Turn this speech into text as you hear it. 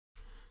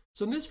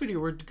So in this video,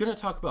 we're going to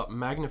talk about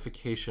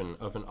magnification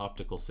of an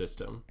optical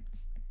system.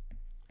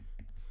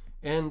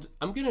 And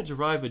I'm going to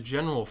derive a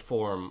general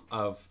form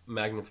of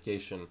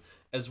magnification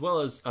as well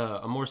as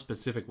a more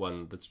specific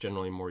one that's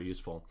generally more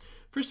useful.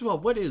 First of all,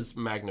 what is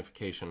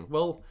magnification?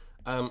 Well,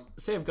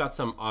 say I've got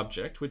some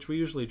object, which we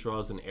usually draw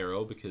as an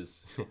arrow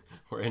because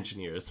we're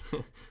engineers.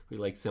 We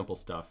like simple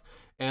stuff.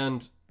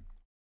 And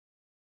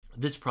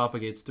this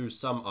propagates through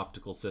some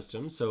optical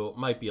system. So it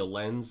might be a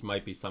lens,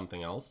 might be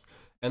something else.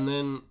 And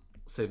then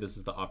say this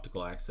is the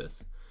optical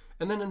axis.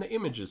 And then an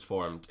image is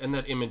formed, and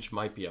that image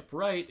might be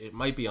upright, it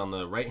might be on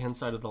the right-hand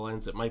side of the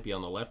lens, it might be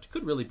on the left, it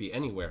could really be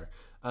anywhere.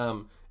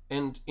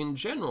 And in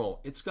general,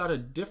 it's got a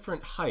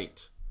different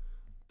height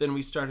than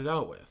we started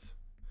out with.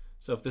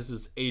 So if this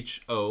is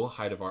HO,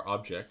 height of our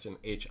object, and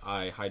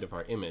HI, height of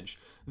our image,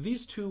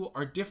 these two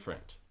are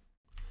different.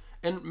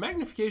 And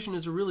magnification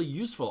is a really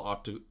useful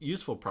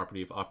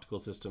property of optical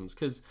systems,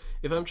 because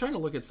if I'm trying to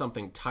look at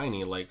something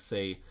tiny, like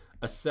say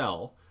a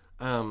cell,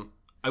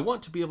 I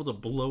want to be able to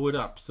blow it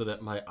up so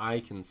that my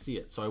eye can see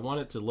it. So I want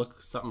it to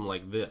look something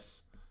like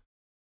this.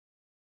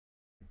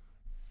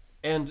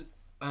 And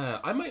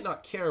I might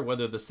not care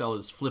whether the cell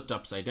is flipped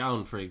upside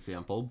down, for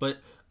example,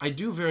 but I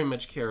do very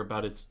much care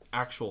about its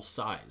actual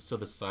size, so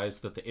the size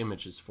that the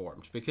image is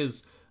formed.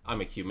 Because I'm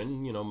a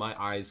human, you know, my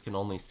eyes can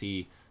only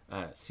see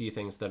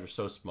things that are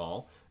so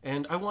small,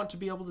 and I want to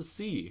be able to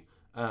see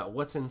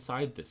what's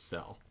inside this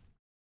cell.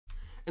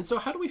 And so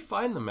how do we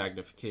find the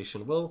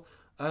magnification? Well,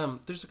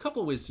 there's a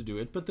couple ways to do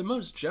it, but the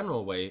most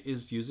general way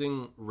is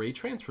using ray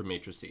transfer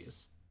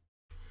matrices.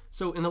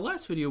 So in the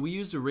last video, we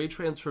used a ray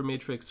transfer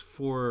matrix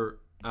for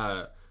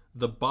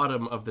the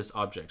bottom of this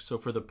object, so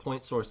for the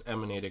point source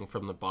emanating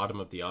from the bottom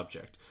of the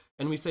object.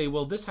 And we say,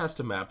 well, this has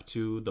to map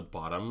to the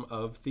bottom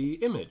of the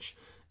image.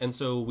 And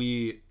so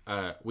we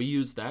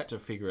use that to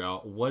figure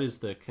out what is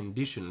the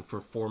condition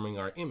for forming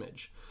our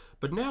image.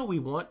 But now we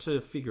want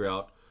to figure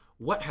out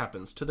what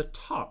happens to the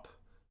top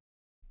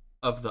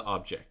of the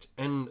object,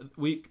 and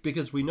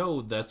because we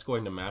know that's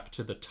going to map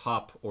to the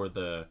top or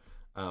the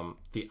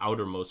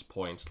outermost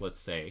point, let's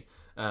say,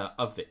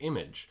 of the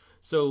image.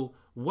 So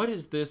what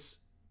is this?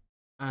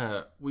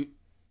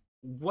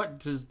 What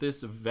does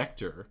this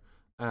vector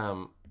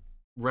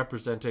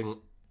representing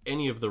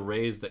any of the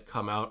rays that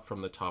come out from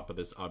the top of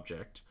this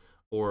object,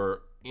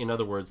 or in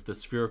other words, the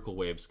spherical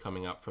waves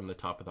coming out from the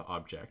top of the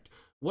object?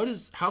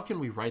 How can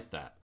we write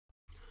that?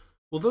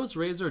 Well, those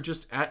rays are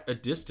just at a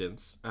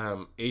distance,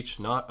 h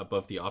naught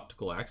above the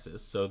optical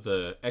axis, so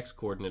the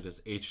x-coordinate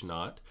is h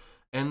naught,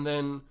 and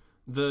then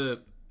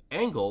the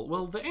angle,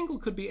 well, the angle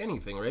could be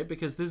anything, right?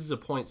 Because this is a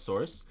point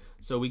source,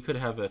 so we could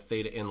have a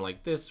theta in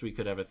like this, we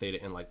could have a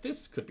theta in like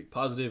this, could be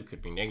positive,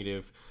 could be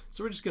negative,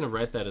 so we're just going to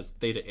write that as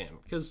theta in,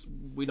 because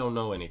we don't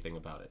know anything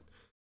about it.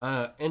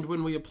 And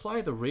when we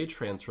apply the ray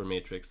transfer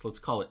matrix, let's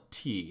call it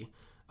T,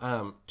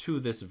 to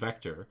this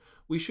vector,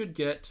 we should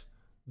get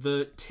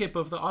the tip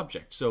of the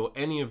object. So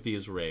any of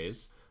these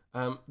rays,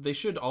 they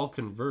should all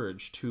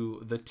converge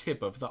to the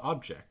tip of the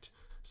object.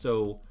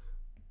 So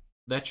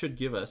that should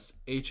give us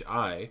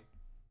HI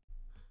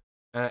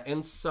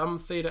and some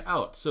theta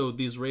out. So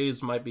these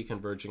rays might be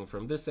converging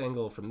from this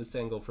angle, from this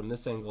angle, from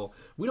this angle.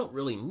 We don't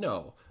really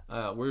know.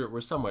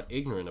 We're somewhat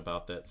ignorant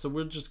about that. So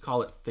we'll just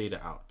call it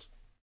theta out.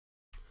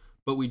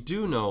 But we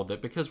do know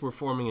that because we're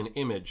forming an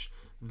image,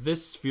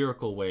 this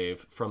spherical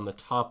wave from the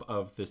top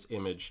of this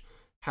image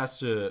has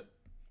to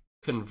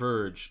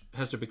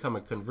become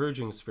a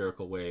converging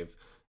spherical wave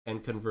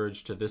and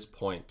converge to this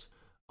point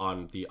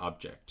on the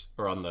object,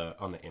 or on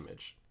the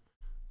image.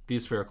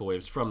 These spherical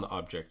waves from the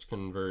object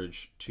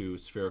converge to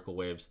spherical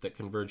waves that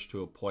converge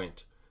to a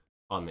point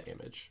on the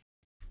image.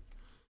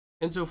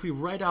 And so if we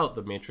write out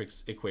the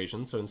matrix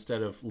equation, so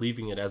instead of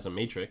leaving it as a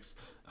matrix,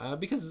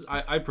 because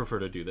I prefer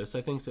to do this,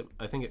 I think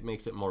it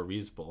makes it more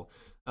reasonable.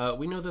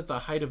 We know that the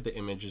height of the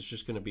image is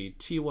just going to be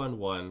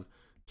T11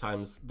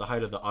 times the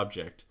height of the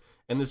object.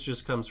 And this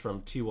just comes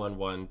from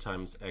T11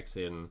 times x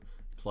in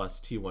plus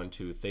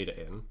T12 theta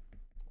in,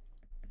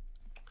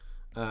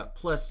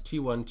 plus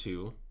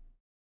T12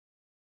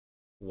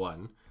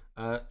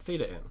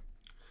 theta in.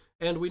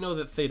 And we know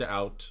that theta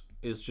out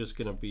is just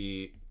going to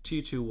be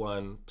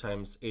T21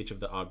 times h of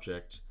the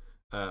object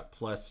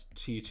plus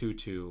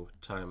T22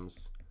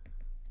 times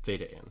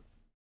theta in.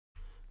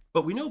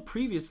 But we know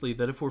previously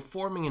that if we're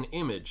forming an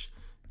image,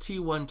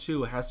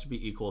 T12 has to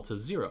be equal to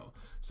 0.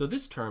 So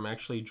this term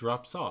actually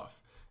drops off.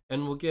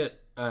 And we'll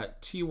get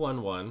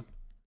T11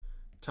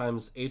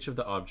 times h of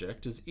the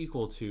object is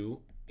equal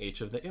to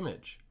h of the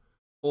image.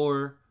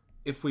 Or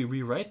if we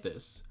rewrite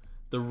this,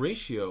 the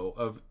ratio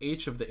of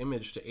h of the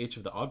image to h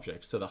of the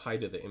object, so the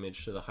height of the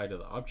image to the height of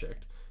the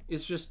object,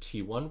 is just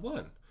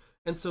T11.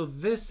 And so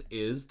this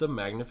is the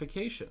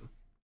magnification.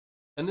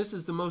 And this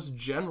is the most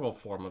general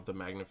form of the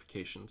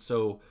magnification.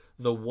 So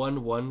the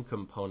 1,1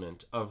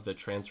 component of the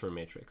transfer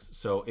matrix.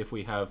 So if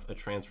we have a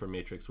transfer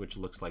matrix which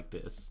looks like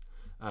this,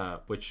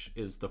 which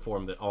is the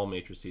form that all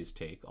matrices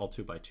take, all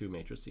 2x2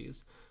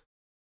 matrices.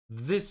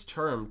 This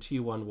term,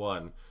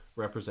 T11,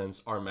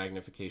 represents our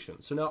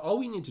magnification. So now all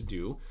we need to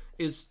do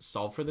is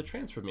solve for the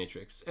transfer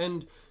matrix.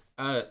 And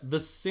the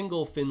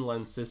single thin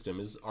lens system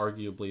is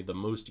arguably the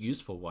most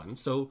useful one.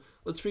 So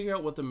let's figure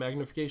out what the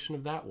magnification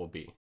of that will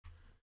be.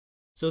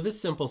 So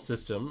this simple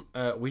system,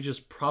 we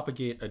just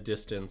propagate a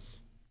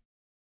distance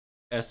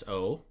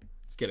SO.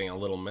 It's getting a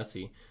little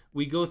messy.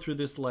 We go through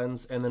this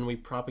lens and then we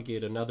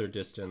propagate another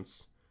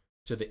distance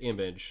to the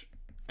image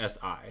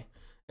SI.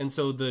 And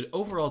so the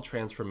overall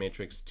transfer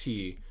matrix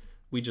T,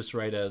 we just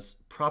write as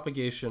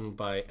propagation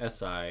by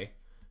SI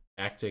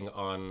acting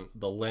on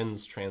the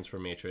lens transfer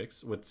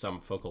matrix with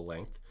some focal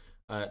length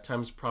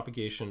times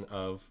propagation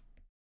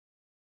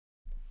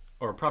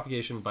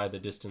by the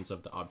distance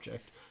of the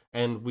object.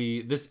 And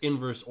this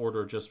inverse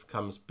order just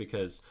comes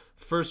because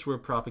first we're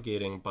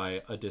propagating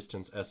by a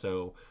distance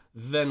SO,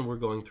 then we're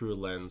going through a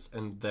lens,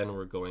 and then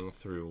we're going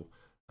through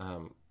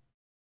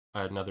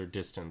another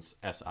distance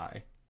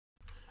SI.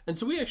 And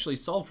so we actually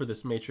solved for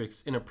this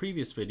matrix in a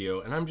previous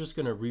video, and I'm just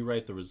going to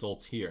rewrite the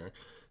results here.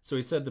 So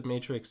we said the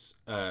matrix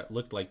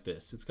looked like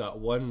this. It's got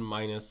 1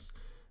 minus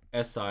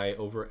SI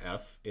over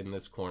F in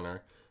this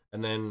corner,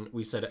 and then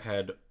we said it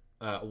had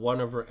 1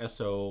 over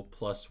SO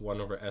plus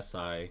 1 over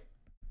SI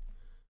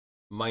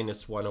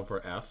minus 1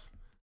 over F,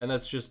 and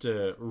that's just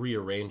a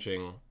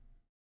rearranging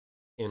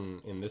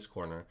in this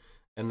corner.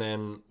 And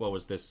then what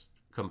was this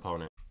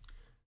component?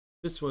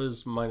 This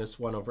was minus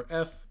 1 over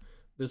F.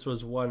 This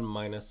was 1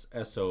 minus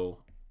SO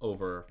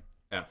over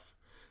F.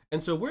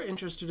 And so we're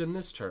interested in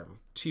this term,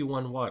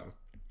 T11,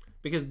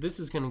 because this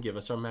is going to give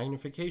us our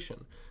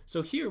magnification.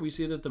 So here we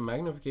see that the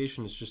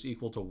magnification is just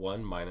equal to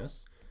 1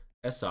 minus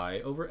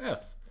SI over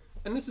F.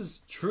 And this is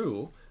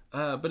true,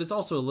 but it's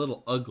also a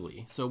little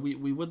ugly. So we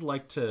would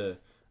like to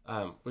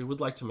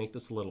make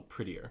this a little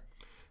prettier.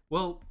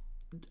 Well,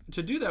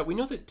 to do that, we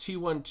know that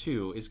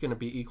T12 is going to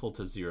be equal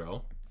to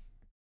 0,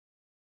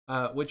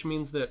 which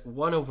means that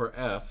 1 over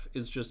F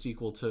is just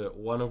equal to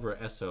 1 over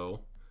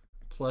SO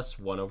plus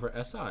 1 over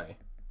SI.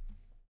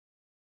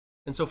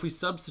 And so if we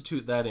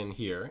substitute that in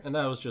here, and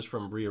that was just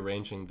from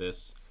rearranging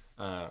this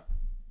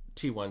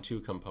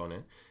T12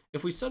 component,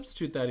 if we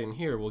substitute that in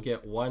here, we'll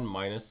get 1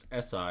 minus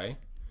SI,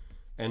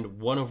 and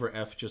 1 over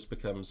F just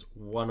becomes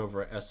 1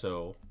 over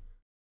SO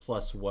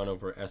plus 1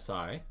 over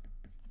SI.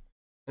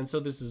 And so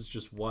this is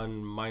just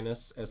 1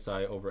 minus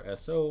SI over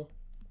SO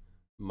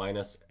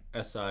minus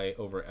SI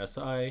over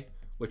SI,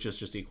 which is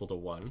just equal to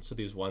 1. So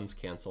these 1's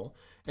cancel.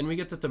 And we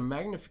get that the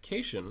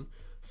magnification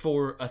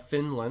for a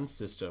thin lens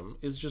system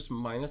is just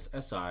minus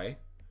SI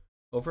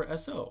over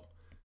SO.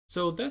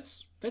 So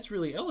that's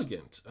really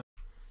elegant.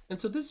 And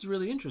so this is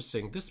really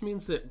interesting. This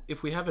means that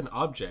if we have an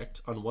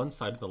object on one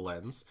side of the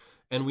lens,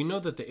 and we know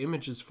that the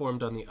image is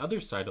formed on the other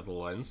side of the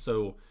lens,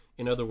 so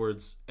in other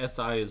words,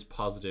 SI is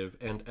positive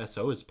and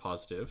SO is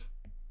positive,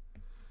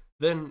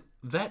 then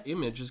that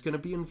image is going to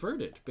be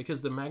inverted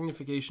because the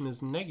magnification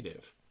is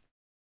negative.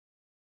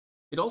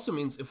 It also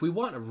means if we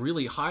want a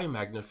really high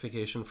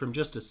magnification from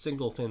just a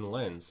single thin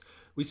lens,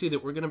 we see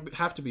that we're going to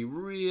have to be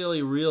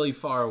really, really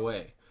far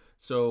away.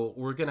 So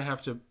we're going to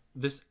have to,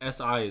 this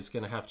SI is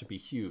going to have to be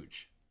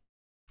huge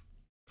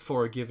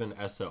for a given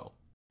SO.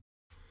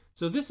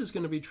 So this is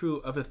going to be true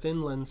of a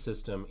thin lens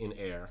system in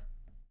air,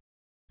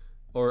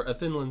 or a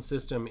thin lens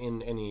system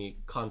in any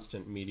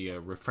constant media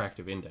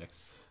refractive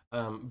index.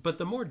 But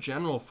the more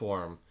general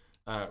form,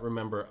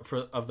 remember,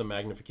 of the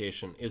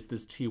magnification is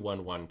this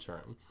T11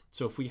 term.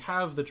 So if we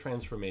have the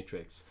transfer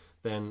matrix,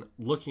 then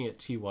looking at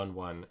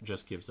T11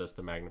 just gives us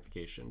the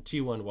magnification.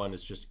 T11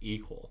 is just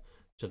equal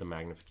to the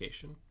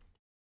magnification.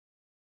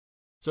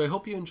 So I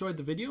hope you enjoyed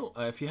the video.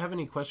 If you have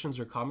any questions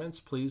or comments,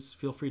 please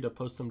feel free to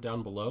post them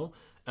down below.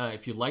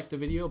 If you liked the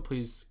video,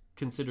 please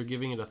consider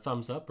giving it a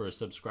thumbs up or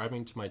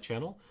subscribing to my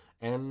channel,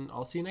 and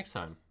I'll see you next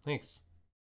time. Thanks.